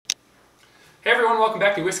Hey everyone, welcome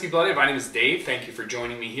back to Whiskey Blooded. My name is Dave. Thank you for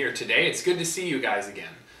joining me here today. It's good to see you guys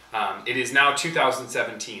again. It is now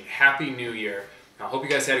 2017. Happy New Year. I hope you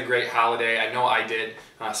guys had a great holiday. I know I did.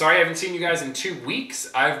 Sorry I haven't seen you guys in 2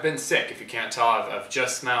 weeks. I've been sick. If you can't tell, I've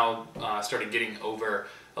just now started getting over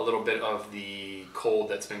a little bit of the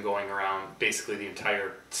cold that's been going around basically the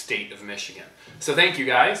entire state of Michigan. So thank you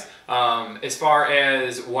guys. As far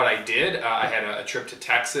as what I did, I had a trip to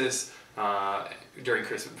Texas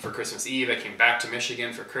for Christmas Eve. I came back to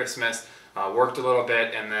Michigan for Christmas, worked a little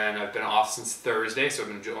bit, and then I've been off since Thursday, so I've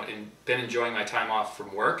been enjoying my time off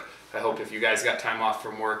from work. I hope if you guys got time off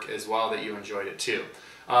from work as well that you enjoyed it too.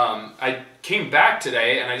 I came back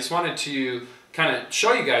today and I just wanted to kind of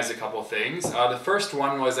show you guys a couple things. The first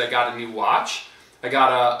one was I got a new watch. I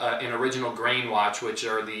got an original grain watch, which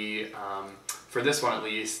are the, for this one at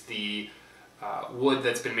least, the wood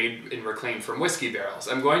that's been made and reclaimed from whiskey barrels.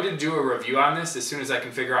 I'm going to do a review on this as soon as I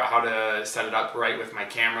can figure out how to set it up right with my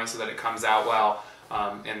camera so that it comes out well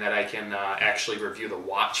and that I can actually review the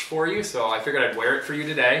watch for you. So I figured I'd wear it for you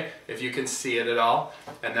today if you can see it at all.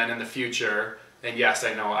 And then in the future, and yes,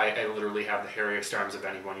 I know I literally have the hairiest arms of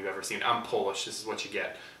anyone you've ever seen. I'm Polish, this is what you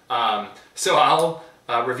get. So I'll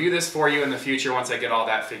review this for you in the future once I get all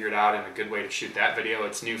that figured out and a good way to shoot that video.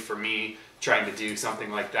 It's new for me trying to do something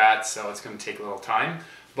like that, so it's going to take a little time.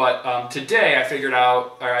 But today I figured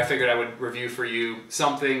I would review for you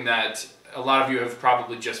something that a lot of you have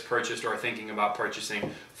probably just purchased or are thinking about purchasing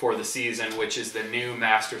for the season, which is the new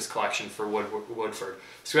Masters Collection for Woodford.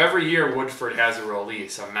 So every year Woodford has a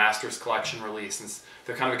release, a Masters Collection release, and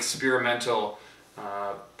they're kind of experimental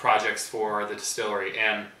projects for the distillery.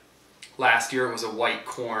 And last year it was a white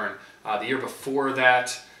corn. The year before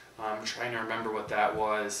that, I'm trying to remember what that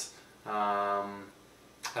was.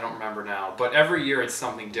 I don't remember now, but every year it's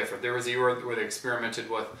something different. There was a year where they experimented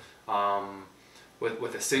with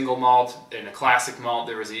a single malt and a classic malt.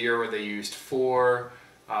 There was a year where they used four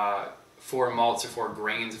malts or 4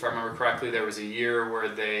 grains, if I remember correctly. There was a year where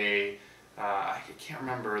they, I can't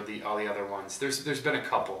remember all the other ones. There's been a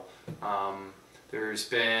couple. There's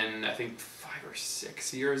been, I think, 5 or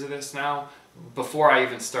 6 years of this now, before I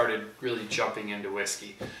even started really jumping into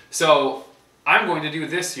whiskey. So I'm going to do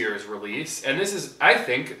this year's release, and this is, I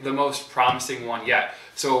think, the most promising one yet.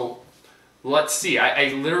 So let's see.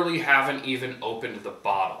 I literally haven't even opened the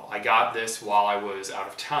bottle. I got this while I was out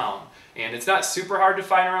of town, and it's not super hard to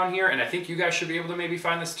find around here, and I think you guys should be able to maybe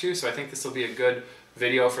find this too, so I think this will be a good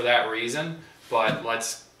video for that reason, but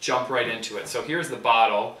let's jump right into it. So here's the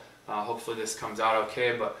bottle. Hopefully this comes out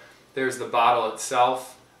okay, but there's the bottle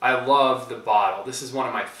itself. I love the bottle. This is one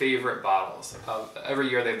of my favorite bottles. Every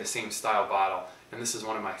year they have the same style bottle, and this is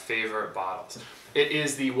one of my favorite bottles. It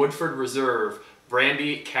is the Woodford Reserve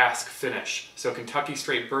Brandy Cask finish. So Kentucky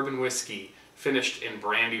straight bourbon whiskey finished in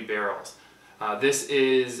brandy barrels. This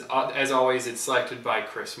is, as always, it's selected by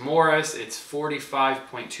Chris Morris. It's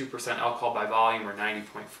 45.2% alcohol by volume or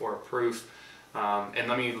 90.4 proof. And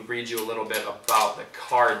let me read you a little bit about the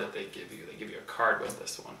card that they give you. They give you a card with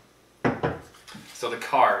this one. So the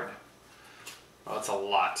card, oh, it's a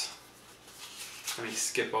lot. Let me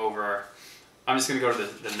skip over. I'm just going to go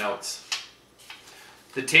to the notes.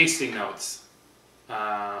 The tasting notes.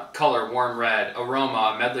 Color, warm red.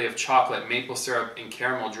 Aroma, a medley of chocolate, maple syrup, and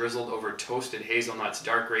caramel drizzled over toasted hazelnuts,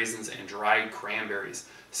 dark raisins, and dried cranberries.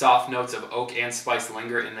 Soft notes of oak and spice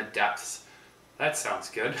linger in the depths. That sounds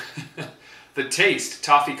good. The taste,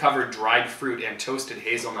 toffee-covered dried fruit and toasted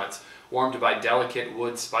hazelnuts, warmed by delicate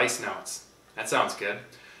wood spice notes. That sounds good.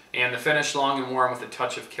 And the finish, long and warm with a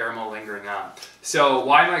touch of caramel lingering on. So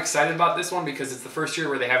why am I excited about this one? Because it's the first year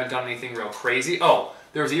where they haven't done anything real crazy. Oh,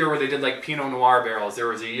 there was a year where they did like Pinot Noir barrels. There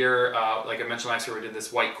was a year, like I mentioned last year, where we did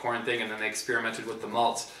this white corn thing, and then they experimented with the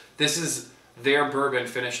malts. This is their bourbon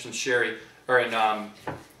finished in sherry, or in,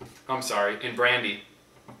 in brandy.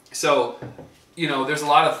 So, you know, there's a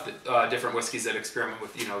lot of different whiskeys that experiment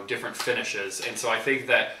with, you know, different finishes. And so I think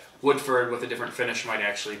that Woodford with a different finish might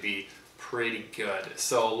actually be pretty good.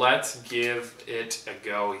 So let's give it a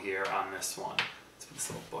go here on this one. Let's put this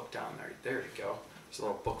little book down there. There you go. There's a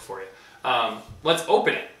little book for you. Let's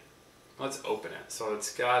open it. Let's open it. So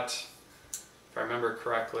it's got, if I remember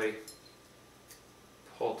correctly,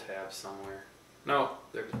 pull tab somewhere. No,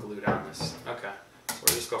 there's glue down this. Okay, so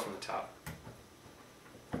we'll just go from the top.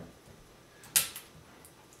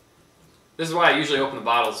 This is why I usually open the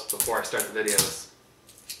bottles before I start the videos,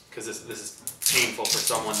 because this is painful for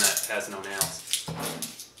someone that has no nails.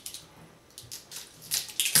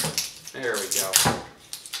 There we go.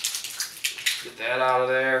 Get that out of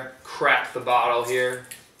there. Crack the bottle here.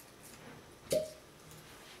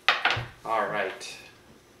 All right.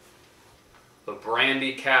 The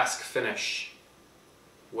Brandy Cask finish.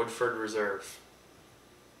 Woodford Reserve.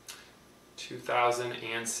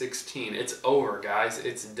 2016. It's over, guys.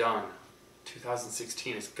 It's done.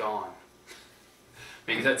 2016 is gone.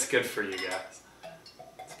 Maybe that's good for you guys.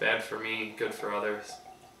 It's bad for me, good for others.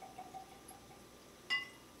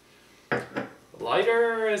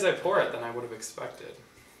 Lighter as I pour it than I would have expected.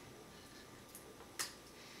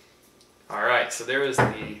 Alright, so there is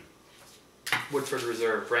the Woodford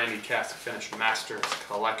Reserve Brandy Cask Finish Masters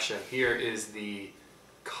Collection. Here is the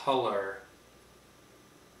color.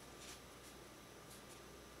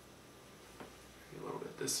 A little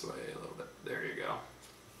bit this way, a little bit. There you go.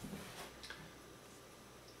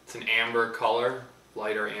 It's an amber color,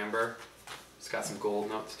 lighter amber. It's got some gold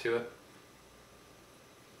notes to it.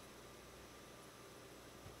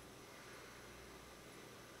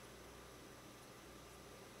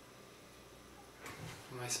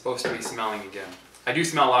 What am I supposed to be smelling again? I do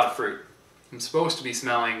smell a lot of fruit. I'm supposed to be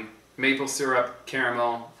smelling maple syrup,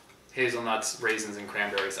 caramel, hazelnuts, raisins, and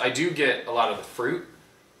cranberries. I do get a lot of the fruit.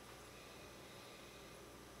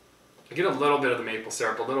 I get a little bit of the maple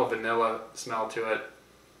syrup, a little vanilla smell to it,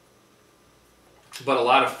 but a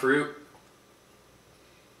lot of fruit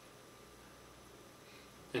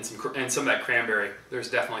and some of that cranberry.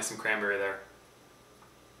 There's definitely some cranberry there.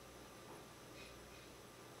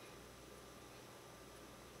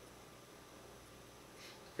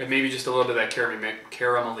 And maybe just a little bit of that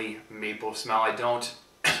caramelly maple smell. I don't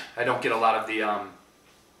get a lot of the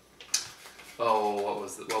what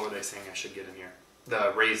were they saying I should get in here?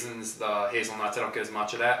 The raisins, the hazelnuts. I don't get as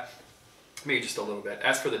much of that. Maybe just a little bit.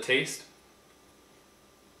 As for the taste,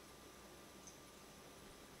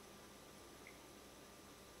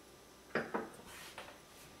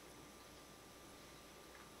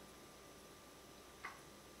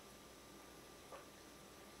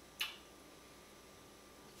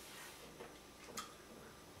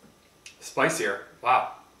 spicier.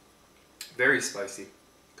 Wow. Very spicy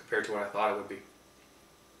compared to what I thought it would be.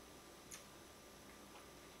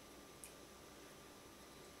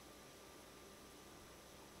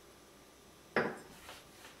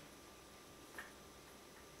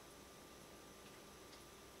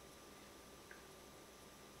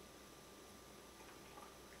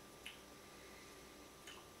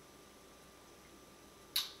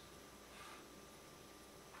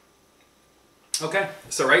 Okay,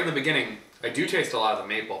 so right in the beginning, I do taste a lot of the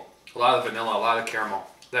maple, a lot of vanilla, a lot of caramel.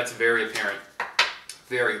 That's very apparent,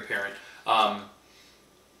 very apparent.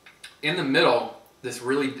 In the middle, this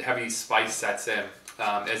really heavy spice sets in,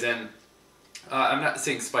 as in, I'm not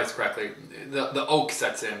saying spice correctly, the oak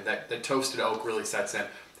sets in, the toasted oak really sets in.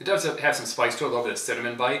 It does have some spice to it, a little bit of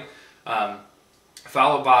cinnamon bite,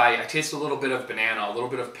 followed by, I taste a little bit of banana, a little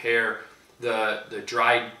bit of pear, the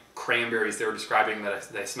dried cranberries they were describing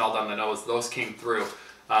that I smelled on the nose, those came through.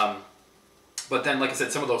 But then, like I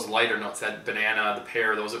said, some of those lighter notes, that banana, the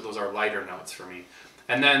pear, those are lighter notes for me.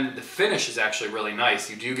 And then the finish is actually really nice.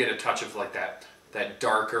 You do get a touch of like that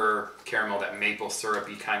darker caramel, that maple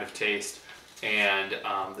syrupy kind of taste. And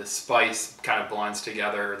the spice kind of blends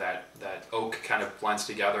together, that oak kind of blends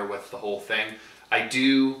together with the whole thing. I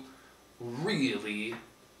do really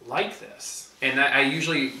like this. And I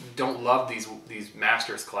usually don't love these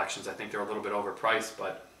Masters collections. I think they're a little bit overpriced,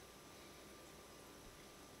 but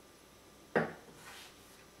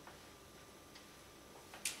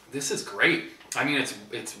this is great. I mean,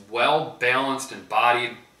 it's well balanced and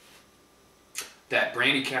bodied. That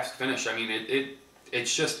Brandy Cask finish, I mean,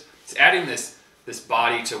 it's adding this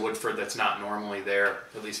body to Woodford that's not normally there,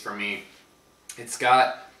 at least for me. It's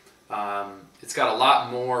got a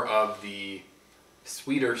lot more of the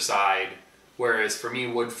sweeter side, whereas for me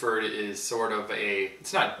Woodford is sort of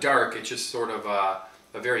it's not dark, it's just sort of a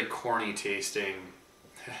very corny tasting,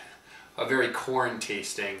 a very corn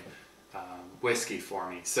tasting whiskey for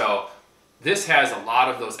me. So this has a lot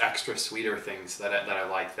of those extra sweeter things that I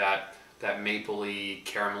like, that mapley,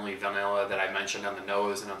 caramelly vanilla that I mentioned on the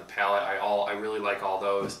nose and on the palate. I really like all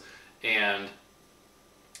those. And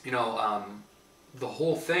you know, the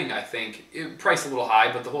whole thing, I think, priced a little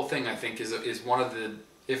high, but the whole thing, I think, is one of the,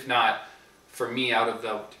 if not, for me, out of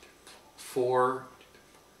the four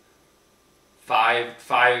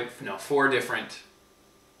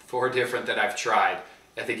different that I've tried,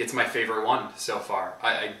 I think it's my favorite one so far.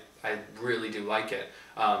 I really do like it.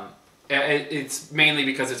 It's mainly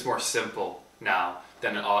because it's more simple now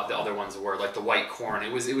than the other ones were, like the white corn.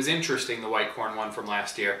 It was interesting, the white corn one from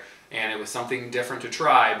last year, and it was something different to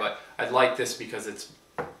try, but I like this because it's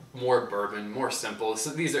more bourbon, more simple. So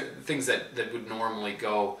these are things that would normally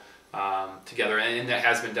go together, and that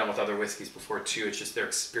has been done with other whiskeys before too. It's just their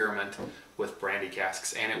experiment with brandy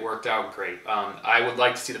casks, and it worked out great. I would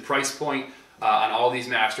like to see the price point on all these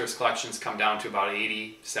Masters collections come down to about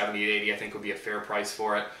 80, 70 to 80, I think would be a fair price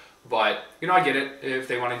for it. But, you know, I get it. If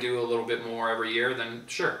they want to do a little bit more every year, then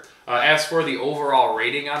sure. As for the overall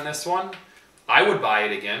rating on this one, I would buy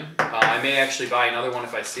it again. I may actually buy another one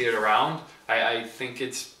if I see it around. I think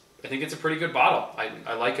it's a pretty good bottle.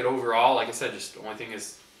 I like it overall. Like I said, just the only thing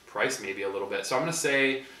is price maybe a little bit. So I'm going to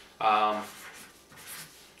say, I'm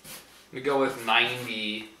going to go with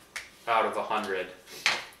 90 out of 100.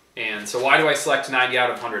 And so why do I select 90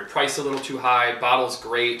 out of 100? Price a little too high, bottle's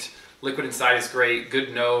great, liquid inside is great,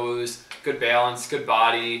 good nose, good balance, good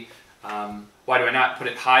body. Why do I not put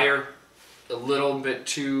it higher? A little bit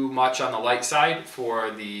too much on the light side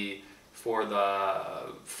for the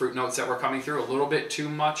fruit notes that were coming through, a little bit too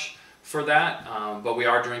much for that. But we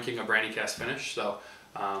are drinking a Brandy Cask finish, so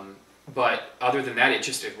but other than that,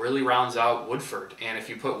 it really rounds out Woodford. And if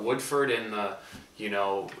you put Woodford in the, you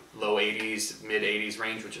know, low 80s, mid 80s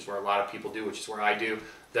range, which is where a lot of people do, which is where I do,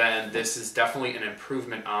 then this is definitely an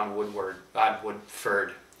improvement on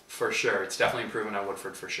Woodford for sure. It's definitely improvement on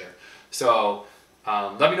Woodford for sure. So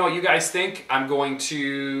let me know what you guys think. I'm going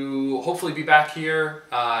to hopefully be back here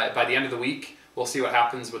by the end of the week. We'll see what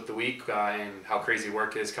happens with the week and how crazy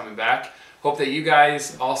work is coming back. Hope that you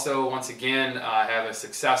guys also, once again, have a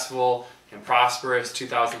successful and prosperous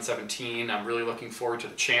 2017. I'm really looking forward to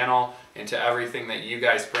the channel and to everything that you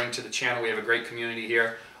guys bring to the channel. We have a great community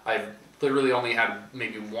here. I've literally only had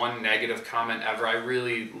maybe one negative comment ever. I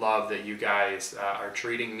really love that you guys are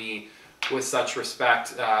treating me with such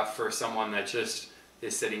respect for someone that just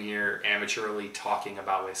is sitting here amateurly talking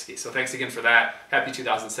about whiskey. So thanks again for that. Happy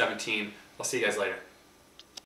 2017. I'll see you guys later.